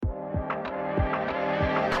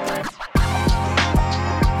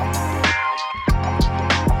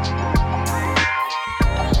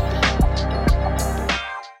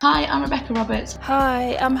I'm Rebecca Roberts.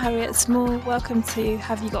 Hi, I'm Harriet Small. Welcome to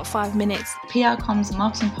Have You Got 5 Minutes? PR comms and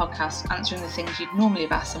marketing podcast answering the things you'd normally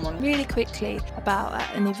have asked someone really quickly about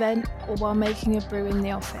at an event or while making a brew in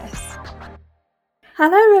the office.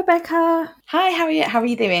 Hello, Rebecca. Hi, Harriet. How are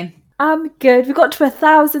you doing? I'm good. We got to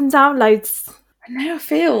 1,000 downloads. And now I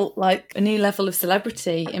feel like a new level of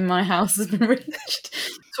celebrity in my house has been reached.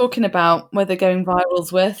 Talking about whether going viral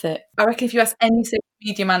is worth it. I reckon if you ask any social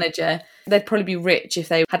media manager, they'd probably be rich if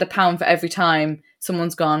they had £1 for every time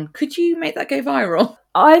someone's gone, could you make that go viral?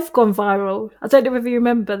 I've gone viral. I don't know whether you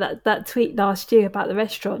remember that tweet last year about the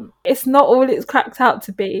restaurant. It's not all it's cracked out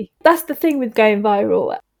to be. That's the thing with going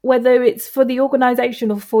viral. Whether it's for the organisation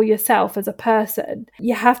or for yourself as a person,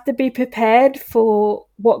 you have to be prepared for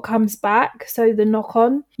what comes back. So the knock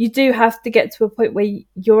on, you do have to get to a point where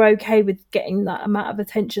you're okay with getting that amount of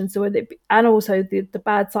attention. So whether it be, and also the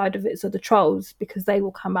bad side of it, so the trolls, because they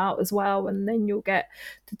will come out as well, and then you'll get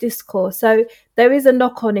the discourse. So there is a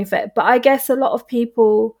knock on effect, but I guess a lot of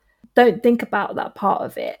people don't think about that part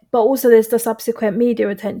of it. But also there's the subsequent media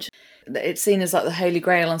attention. It's seen as like the holy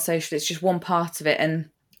grail on social. It's just one part of it, and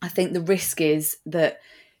I think the risk is that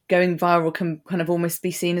going viral can kind of almost be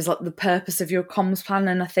seen as like the purpose of your comms plan.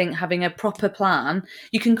 And I think having a proper plan,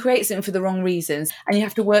 you can create something for the wrong reasons and you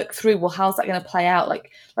have to work through, well, how's that going to play out?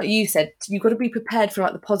 Like you said, you've got to be prepared for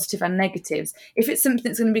like the positive and negatives. If it's something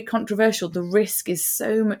that's going to be controversial, the risk is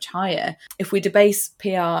so much higher. If we debase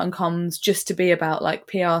PR and comms just to be about like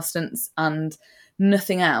PR stunts and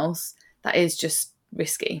nothing else, that is just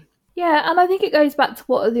risky. Yeah, and I think it goes back to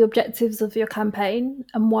what are the objectives of your campaign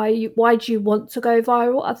and why do you want to go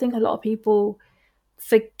viral? I think a lot of people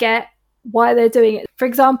forget why they're doing it. For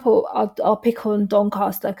example, I'll pick on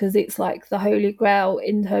Doncaster because it's like the holy grail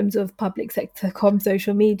in terms of public sector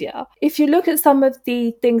social media. If you look at some of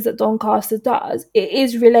the things that Doncaster does, it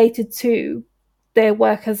is related to their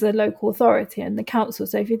work as a local authority and the council.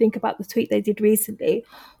 So if you think about the tweet they did recently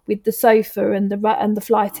with the sofa and the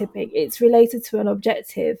fly tipping, it's related to an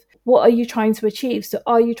objective. What are you trying to achieve? So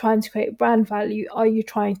are you trying to create brand value? Are you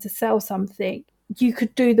trying to sell something? You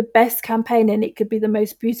could do the best campaign and it could be the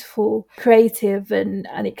most beautiful, creative, and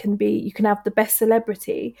it can be, you can have the best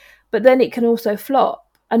celebrity, but then it can also flop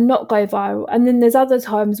and not go viral. And then there's other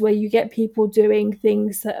times where you get people doing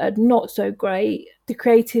things that are not so great. The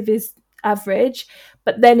creative is average,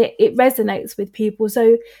 but then it resonates with people.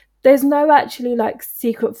 So there's no actually like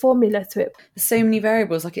secret formula to it. There's so many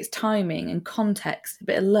variables, like it's timing and context, a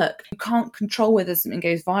bit of luck. You can't control whether something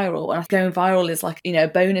goes viral. And going viral is like, a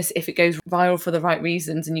bonus if it goes viral for the right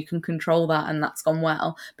reasons and you can control that and that's gone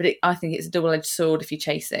well. But I think it's a double-edged sword if you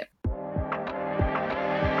chase it.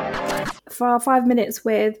 For our 5 minutes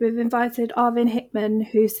we've invited Arvin Hickman,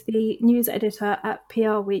 who's the news editor at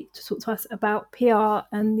PR Week, to talk to us about PR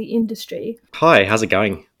and the industry. Hi, how's it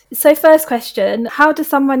going? So first question, how does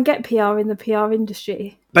someone get PR in the PR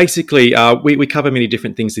industry? Basically, we cover many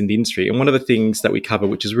different things in the industry. And one of the things that we cover,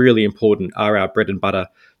 which is really important, are our bread and butter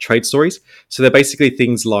trade stories. So they're basically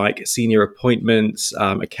things like senior appointments,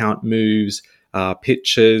 account moves,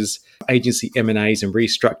 pitches, agency M&As and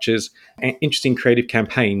restructures, and interesting creative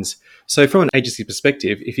campaigns. So from an agency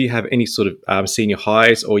perspective, if you have any sort of senior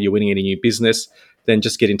hires or you're winning any new business, then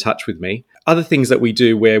just get in touch with me. Other things that we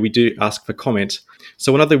do where we do ask for comment.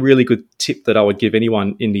 So another really good tip that I would give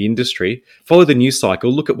anyone in the industry, follow the news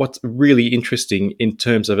cycle, look at what's really interesting in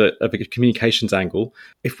terms of a communications angle.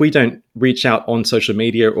 If we don't reach out on social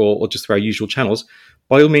media or just through our usual channels,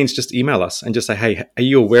 by all means, just email us and just say, hey, are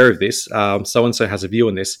you aware of this? So-and-so has a view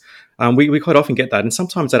on this. We quite often get that. And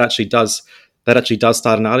sometimes that actually does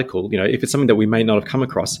start an article, if it's something that we may not have come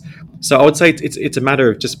across. So I would say it's a matter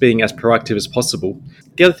of just being as proactive as possible.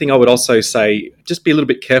 The other thing I would also say, just be a little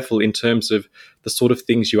bit careful in terms of the sort of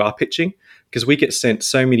things you are pitching, because we get sent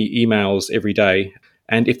so many emails every day.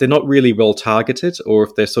 And if they're not really well targeted, or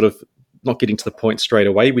if they're sort of not getting to the point straight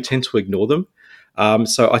away, we tend to ignore them.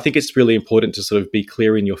 So I think it's really important to sort of be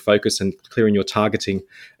clear in your focus and clear in your targeting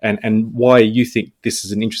and why you think this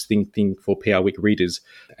is an interesting thing for PR Week readers.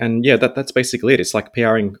 And yeah, that's basically it. It's like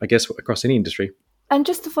PRing, I guess, across any industry. And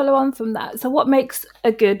just to follow on from that, so what makes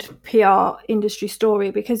a good PR industry story?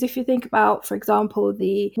 Because if you think about, for example,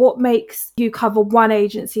 what makes you cover one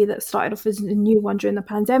agency that started off as a new one during the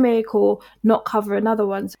pandemic or not cover another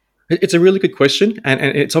one? It's a really good question, and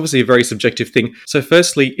it's obviously a very subjective thing. So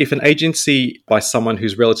firstly, if an agency by someone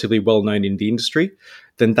who's relatively well known in the industry,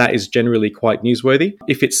 then that is generally quite newsworthy.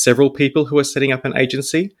 If it's several people who are setting up an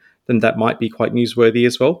agency, then that might be quite newsworthy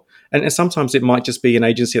as well. And sometimes it might just be an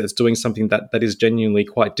agency that's doing something that is genuinely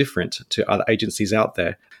quite different to other agencies out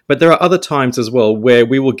there. But there are other times as well where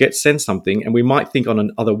we will get sent something and we might think on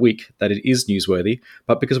another week that it is newsworthy,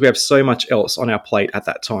 but because we have so much else on our plate at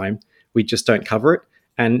that time, we just don't cover it.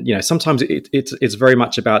 And sometimes it's very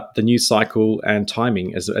much about the news cycle and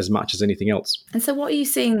timing as much as anything else. And so what are you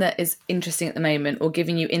seeing that is interesting at the moment or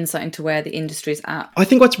giving you insight into where the industry is at? I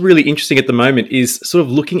think what's really interesting at the moment is sort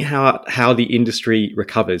of looking how the industry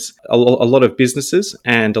recovers. A lot of businesses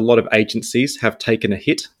and a lot of agencies have taken a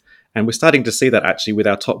hit. And we're starting to see that actually with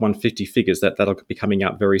our top 150 figures that'll be coming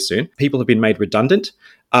out very soon. People have been made redundant.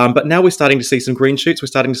 But now we're starting to see some green shoots. We're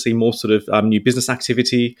starting to see more sort of new business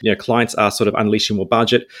activity. Clients are sort of unleashing more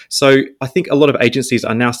budget. So I think a lot of agencies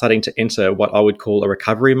are now starting to enter what I would call a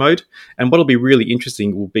recovery mode. And what'll be really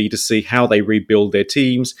interesting will be to see how they rebuild their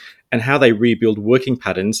teams and how they rebuild working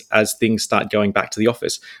patterns as things start going back to the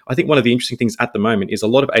office. I think one of the interesting things at the moment is a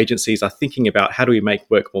lot of agencies are thinking about how do we make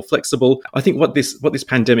work more flexible. I think what this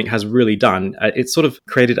pandemic has really done, it's sort of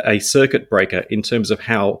created a circuit breaker in terms of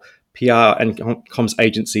how PR and comms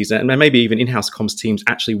agencies and maybe even in-house comms teams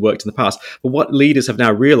actually worked in the past. But what leaders have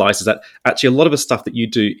now realized is that actually a lot of the stuff that you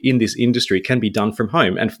do in this industry can be done from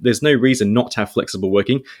home. And there's no reason not to have flexible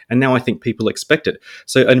working. And now I think people expect it.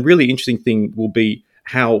 So a really interesting thing will be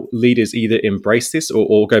how leaders either embrace this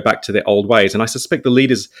or go back to their old ways. And I suspect the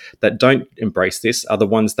leaders that don't embrace this are the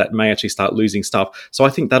ones that may actually start losing staff. So I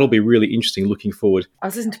think that'll be really interesting looking forward. I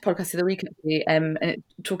was listening to a podcast the other week actually, and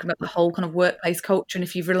talking about the whole kind of workplace culture, and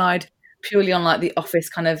if you've relied purely on like the office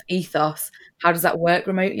kind of ethos, how does that work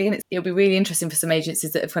remotely? And it'll be really interesting for some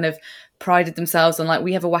agencies that have kind of prided themselves on like,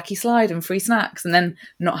 we have a wacky slide and free snacks, and then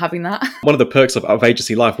not having that. One of the perks of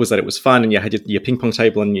agency life was that it was fun and you had your ping pong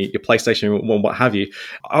table and your PlayStation and what have you.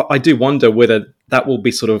 I do wonder whether that will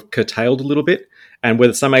be sort of curtailed a little bit, and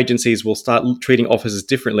whether some agencies will start treating offices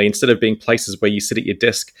differently. Instead of being places where you sit at your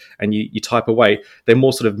desk and you type away, they're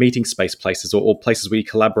more sort of meeting space places or places where you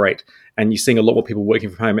collaborate, and you're seeing a lot more people working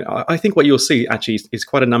from home. And I think what you'll see actually is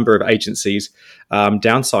quite a number of agencies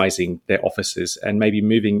downsizing their offices and maybe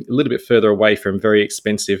moving a little bit further away from very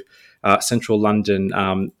expensive central London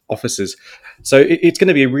offices. So it's going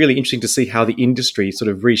to be really interesting to see how the industry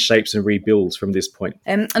sort of reshapes and rebuilds from this point.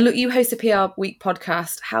 And look, you host a PR Week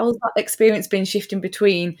podcast. How's that experience been shifting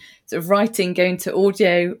between sort of writing, going to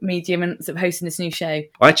audio medium and sort of hosting this new show?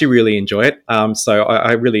 I actually really enjoy it. So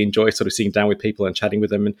I really enjoy sort of sitting down with people and chatting with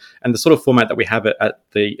them. And the sort of format that we have at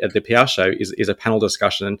the PR show is a panel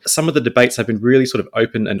discussion. And some of the debates have been really sort of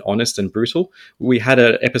open and honest and brutal. We had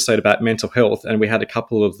an episode about mental health, and we had a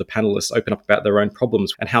couple of the panelists open up about their own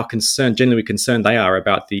problems and how genuinely concerned they are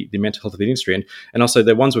about the mental health of the industry. And also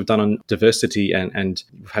the ones we've done on diversity, and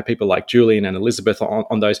we've had people like Julian and Elizabeth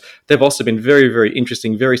on those. They've also been very, very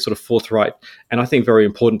interesting, very sort of forthright, and I think very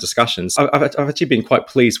important discussions. I've actually been quite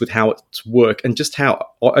pleased with how it's worked and just how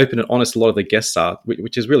open and honest a lot of the guests are,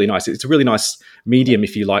 which is really nice. It's a really nice medium,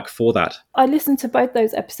 if you like, for that. I listened to both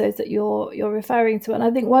those episodes that you're referring to, and I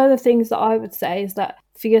think one of the things that I would say is that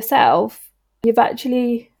for yourself, you've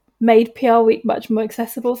actually made PR Week much more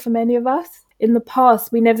accessible for many of us. In the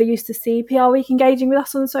past, we never used to see PR Week engaging with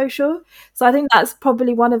us on social. So I think that's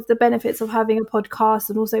probably one of the benefits of having a podcast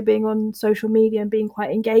and also being on social media and being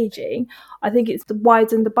quite engaging. I think it's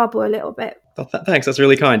widened the bubble a little bit. Oh, thanks. That's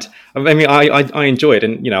really kind. I mean, I enjoy it,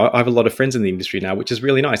 and I have a lot of friends in the industry now, which is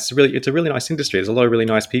really nice. It's a really nice industry. There's a lot of really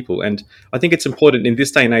nice people, and I think it's important in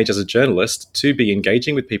this day and age as a journalist to be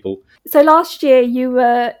engaging with people. So last year you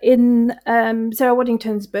were in Sarah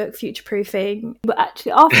Waddington's book Future Proofing, but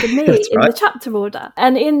actually after me in the chapter order,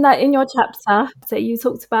 and in your chapter, so you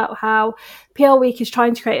talked about how PR Week is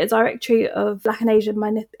trying to create a directory of Black and Asian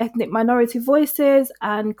ethnic minority voices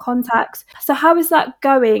and contacts. So how is that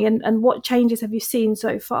going, and what changes have you seen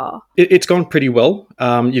so far? It's gone pretty well.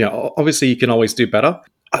 Obviously you can always do better.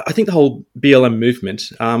 I think the whole BLM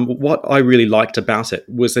movement, what I really liked about it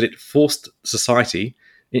was that it forced society,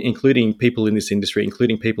 including people in this industry,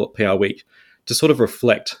 including people at PR Week, to sort of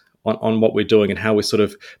reflect on what we're doing and how we're sort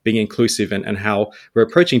of being inclusive and how we're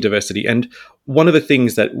approaching diversity. And one of the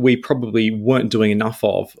things that we probably weren't doing enough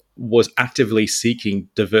of was actively seeking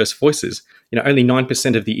diverse voices. Only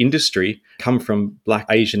 9% of the industry come from Black,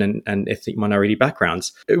 Asian and ethnic minority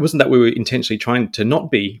backgrounds. It wasn't that we were intentionally trying to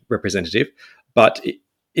not be representative, but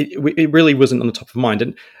it really wasn't on the top of mind.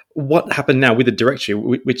 And what happened now with the directory,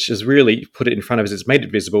 which has really put it in front of us, it's made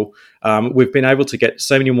it visible. We've been able to get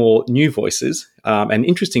so many more new voices and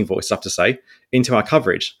interesting voices, I have to say, into our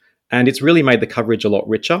coverage. And it's really made the coverage a lot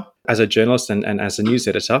richer. As a journalist and as a news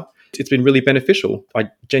editor, it's been really beneficial. I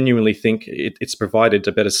genuinely think it's provided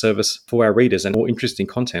a better service for our readers and more interesting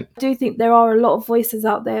content. I do think there are a lot of voices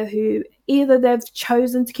out there who either they've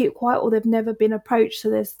chosen to keep quiet or they've never been approached. So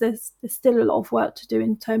there's still a lot of work to do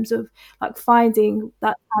in terms of like finding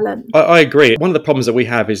that talent. I agree. One of the problems that we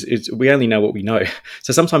have is we only know what we know.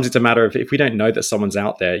 So sometimes it's a matter of, if we don't know that someone's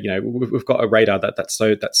out there, we've got a radar that's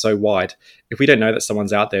so wide. If we don't know that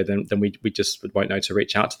someone's out there, then we just won't know to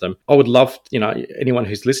reach out to them. I would love, anyone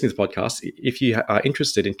who's listening to the podcast, if you are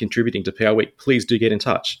interested in contributing to PR Week, please do get in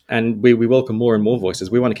touch. And we welcome more and more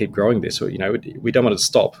voices. We want to keep growing this. We don't want it to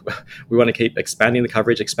stop. We want to keep expanding the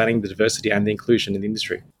coverage, expanding the diversity and the inclusion in the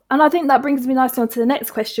industry. And I think that brings me nicely on to the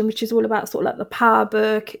next question, which is all about sort of like the Power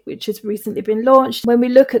Book, which has recently been launched. When we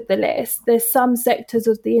look at the list, there's some sectors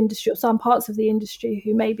of the industry or some parts of the industry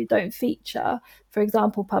who maybe don't feature. For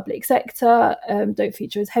example, public sector don't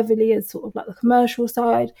feature as heavily as sort of like the commercial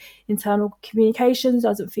side. Internal communications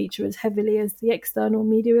doesn't feature as heavily as the external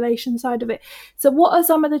media relations side of it. So what are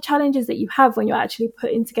some of the challenges that you have when you're actually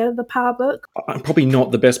putting together the Power Book? I'm probably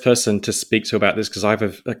not the best person to speak to about this because I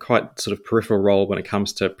have a quite sort of peripheral role when it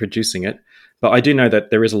comes to producing it. But I do know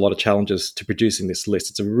that there is a lot of challenges to producing this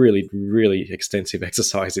list. It's a really, really extensive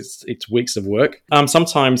exercise. It's weeks of work.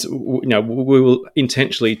 Sometimes, we will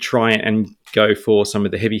intentionally try and go for some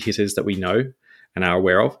of the heavy hitters that we know and are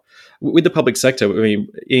aware of. With the public sector, I mean,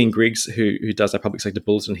 Ian Griggs, who does our public sector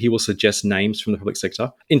bulletin, he will suggest names from the public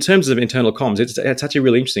sector. In terms of internal comms, it's actually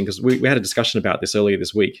really interesting because we had a discussion about this earlier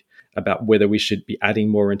this week about whether we should be adding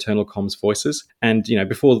more internal comms voices. And,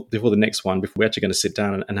 before the next one, we're actually going to sit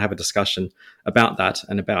down and have a discussion about that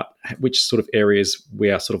and about which sort of areas we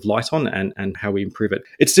are sort of light on and how we improve it.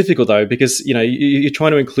 It's difficult, though, because, you're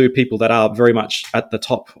trying to include people that are very much at the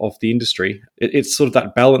top of the industry. It's sort of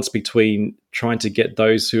that balance between trying to get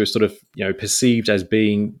those who are sort of, perceived as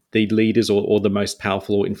being the leaders or the most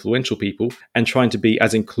powerful or influential people and trying to be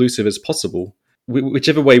as inclusive as possible.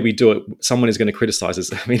 Whichever way we do it, someone is going to criticize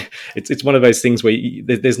us. I mean, it's one of those things where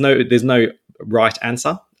there's no right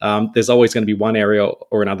answer. There's always going to be one area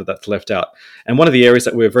or another that's left out. And one of the areas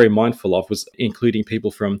that we're very mindful of was including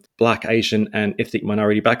people from Black, Asian, and ethnic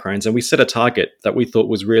minority backgrounds. And we set a target that we thought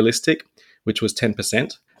was realistic, which was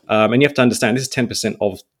 10%. And you have to understand this is 10%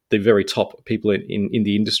 of the very top people in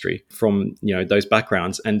the industry from those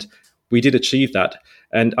backgrounds. And we did achieve that.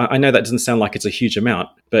 And I know that doesn't sound like it's a huge amount,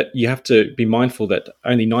 but you have to be mindful that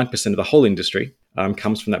only 9% of the whole industry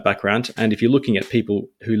comes from that background. And if you're looking at people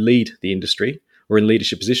who lead the industry or in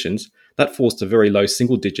leadership positions, that falls to very low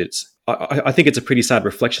single digits. I think it's a pretty sad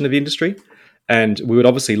reflection of the industry. And we would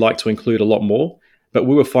obviously like to include a lot more, but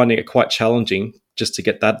we were finding it quite challenging just to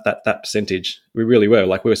get that percentage. We really were.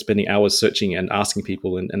 Like, we were spending hours searching and asking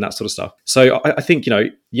people and that sort of stuff. So I think,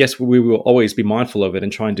 yes, we will always be mindful of it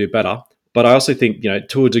and try and do better. But I also think,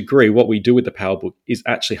 to a degree, what we do with the Power Book is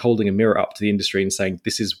actually holding a mirror up to the industry and saying,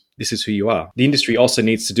 this is who you are. The industry also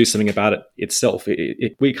needs to do something about it itself.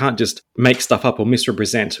 We can't just make stuff up or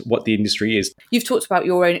misrepresent what the industry is. You've talked about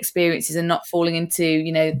your own experiences and not falling into,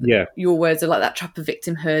 your words are like that trap of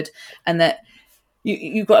victimhood, and that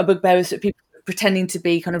you've got a bugbear with sort of people pretending to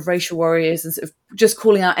be kind of racial warriors and sort of just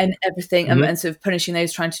calling out everything and sort of punishing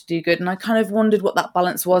those trying to do good. And I kind of wondered what that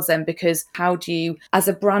balance was then, because how do you, as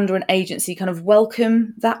a brand or an agency, kind of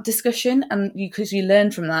welcome that discussion, and because you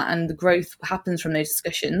learn from that and the growth happens from those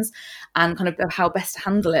discussions, and kind of how best to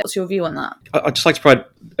handle it. What's your view on that? I'd just like to provide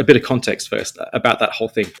a bit of context first about that whole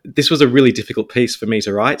thing. This was a really difficult piece for me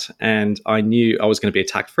to write, and I knew I was going to be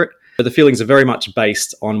attacked for it. But the feelings are very much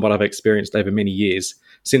based on what I've experienced over many years,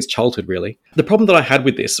 since childhood, really. The problem that I had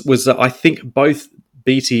with this was that I think both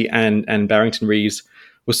Beattie and Barrington Reeves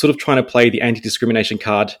were sort of trying to play the anti-discrimination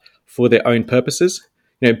card for their own purposes.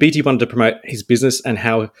 Beattie wanted to promote his business and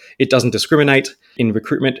how it doesn't discriminate in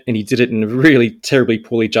recruitment, and he did it in a really terribly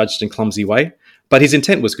poorly judged and clumsy way. But his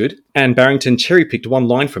intent was good, and Barrington cherry-picked one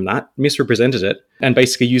line from that, misrepresented it, and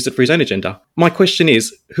basically used it for his own agenda. My question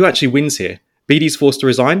is, who actually wins here? Beattie's forced to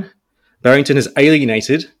resign. Barrington has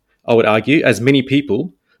alienated, I would argue, as many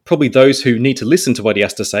people, probably those who need to listen to what he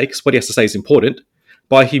has to say, because what he has to say is important,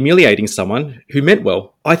 by humiliating someone who meant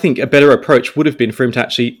well. I think a better approach would have been for him to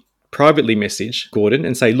actually privately message Gordon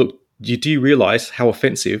and say, look, do you realise how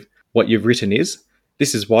offensive what you've written is?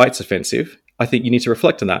 This is why it's offensive. I think you need to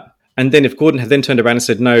reflect on that. And then if Gordon had then turned around and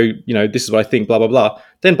said, no, this is what I think, blah, blah, blah,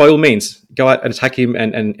 then by all means, go out and attack him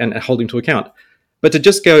and hold him to account. But to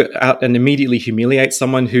just go out and immediately humiliate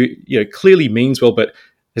someone who clearly means well, but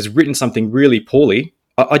has written something really poorly,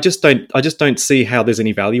 I just don't see how there's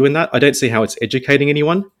any value in that. I don't see how it's educating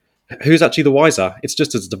anyone. Who's actually the wiser? It's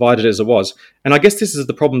just as divided as it was. And I guess this is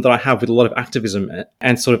the problem that I have with a lot of activism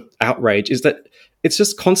and sort of outrage, is that it's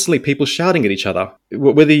just constantly people shouting at each other.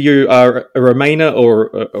 Whether you are a Remainer or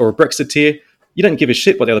a Brexiteer, you don't give a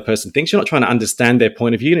shit what the other person thinks. You're not trying to understand their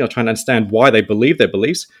point of view. You're not trying to understand why they believe their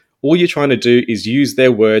beliefs. All you're trying to do is use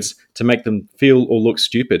their words to make them feel or look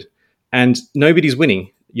stupid. And nobody's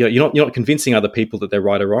winning. You're not convincing other people that they're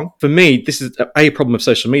right or wrong. For me, this is a problem of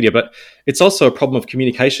social media, but it's also a problem of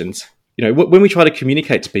communications. When we try to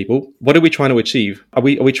communicate to people, what are we trying to achieve? Are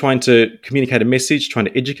we trying to communicate a message, trying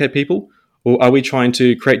to educate people? Or are we trying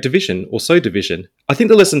to create division or sow division? I think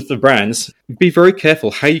the lesson for brands, be very careful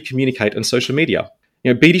how you communicate on social media.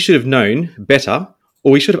 Beatty should have known better,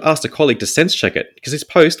 or he should have asked a colleague to sense check it, because his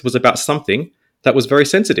post was about something that was very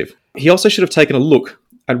sensitive. He also should have taken a look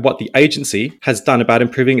at what the agency has done about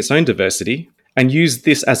improving its own diversity and used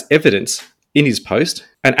this as evidence in his post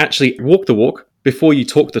and actually walk the walk before you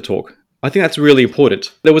talk the talk. I think that's really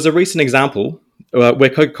important. There was a recent example where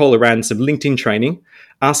Coca-Cola ran some LinkedIn training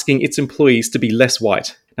asking its employees to be less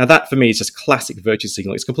white. Now that for me is just classic virtue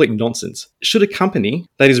signaling. It's complete nonsense. Should a company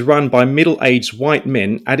that is run by middle-aged white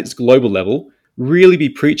men at its global level really be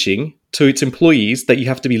preaching to its employees that you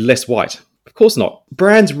have to be less white? Of course not.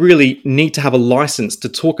 Brands really need to have a license to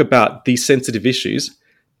talk about these sensitive issues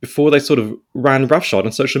before they sort of run roughshod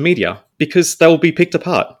on social media, because they will be picked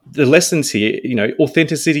apart. The lessons here,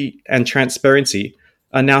 authenticity and transparency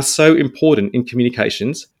are now so important in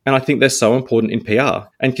communications, and I think they're so important in PR.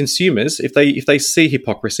 And consumers, if they see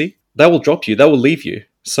hypocrisy, they will drop you, they will leave you.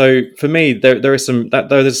 So for me, there's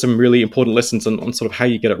some really important lessons on sort of how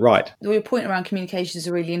you get it right. Your point around communication is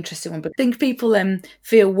a really interesting one, but I think people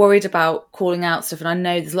feel worried about calling out stuff. And I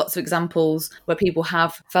know there's lots of examples where people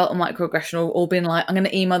have felt a microaggression or been like, I'm going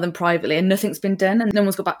to email them privately and nothing's been done and no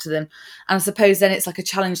one's got back to them. And I suppose then it's like a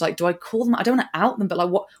challenge, like, do I call them? I don't want to out them, but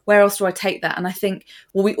like, where else do I take that? And I think,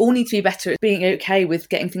 we all need to be better at being okay with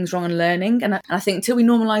getting things wrong and learning. And I think until we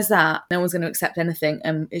normalise that, no one's going to accept anything.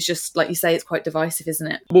 And it's just, like you say, it's quite divisive, isn't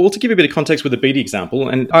it? Well, to give you a bit of context with the Beatty example,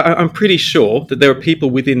 and I'm pretty sure that there are people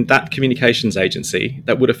within that communications agency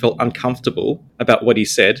that would have felt uncomfortable about what he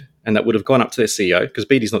said and that would have gone up to their CEO, because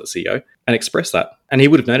Beatty's not the CEO, and expressed that. And he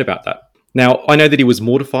would have known about that. Now, I know that he was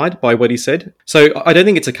mortified by what he said. So I don't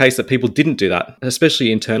think it's a case that people didn't do that,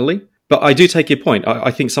 especially internally. But I do take your point.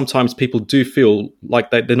 I think sometimes people do feel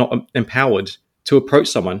like they're not empowered to approach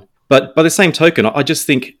someone. But by the same token, I just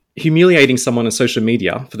think humiliating someone on social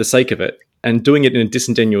media for the sake of it and doing it in a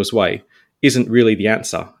disingenuous way isn't really the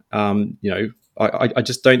answer. I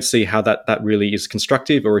just don't see how that really is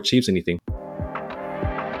constructive or achieves anything.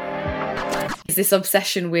 Is this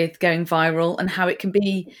obsession with going viral and how it can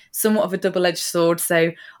be somewhat of a double-edged sword.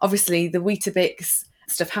 So obviously the Weetabix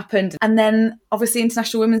stuff happened, and then obviously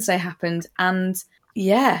International Women's Day happened, and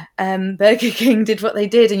Burger King did what they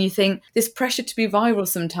did, and you think this pressure to be viral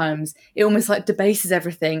sometimes, it almost like debases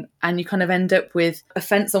everything, and you kind of end up with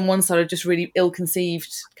offence on one side of just really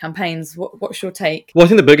ill-conceived campaigns. What's your take? Well, I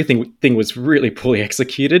think the Burger thing was really poorly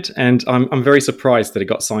executed, and I'm very surprised that it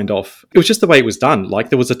got signed off. It was just the way it was done. Like,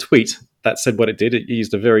 there was a tweet that said what it did. It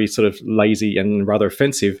used a very sort of lazy and rather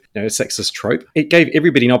offensive, sexist trope. It gave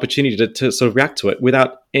everybody an opportunity to sort of react to it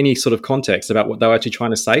without any sort of context about what they were actually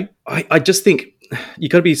trying to say. I just think you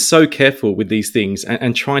got to be so careful with these things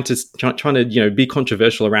and trying to be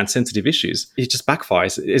controversial around sensitive issues. It just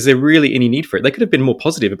backfires. Is there really any need for it? They could have been more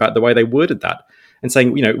positive about the way they worded that and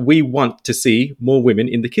saying, we want to see more women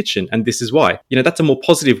in the kitchen, and this is why. That's a more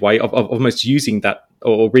positive way of almost using that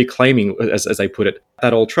or reclaiming, as they put it,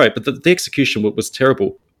 that old trope. But the execution was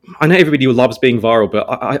terrible. I know everybody loves being viral, but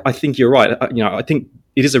I think you're right. I think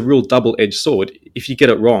it is a real double-edged sword. If you get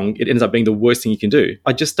it wrong, it ends up being the worst thing you can do.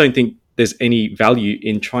 I just don't think there's any value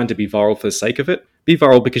in trying to be viral for the sake of it. Be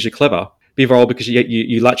viral because you're clever. Be viral because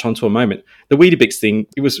you latch onto a moment. The Weetabix thing,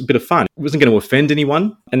 it was a bit of fun. It wasn't going to offend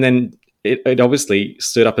anyone. And then it obviously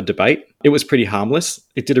stirred up a debate. It was pretty harmless.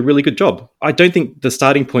 It did a really good job. I don't think the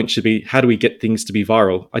starting point should be, how do we get things to be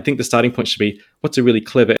viral? I think the starting point should be, what's a really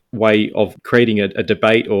clever way of creating a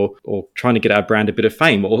debate or trying to get our brand a bit of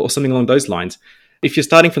fame or something along those lines. If you're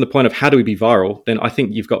starting from the point of how do we be viral, then I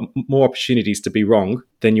think you've got more opportunities to be wrong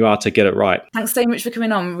than you are to get it right. Thanks so much for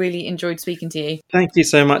coming on. Really enjoyed speaking to you. Thank you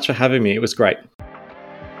so much for having me. It was great.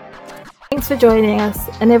 Thanks for joining us,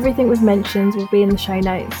 and everything we've mentioned will be in the show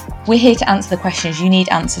notes. We're here to answer the questions you need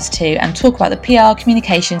answers to and talk about the PR,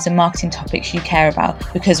 communications and marketing topics you care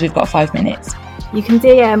about, because we've got 5 minutes. You can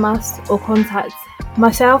DM us or contact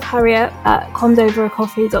myself, Harriet, at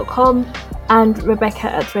comsovercoffee.com, and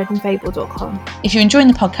rebecca@threadandfable.com. If you're enjoying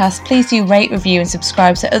the podcast, please do rate, review and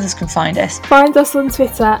subscribe so others can find us. Find us on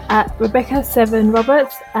Twitter at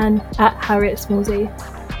Rebecca7Roberts and at Harriet Smallsy.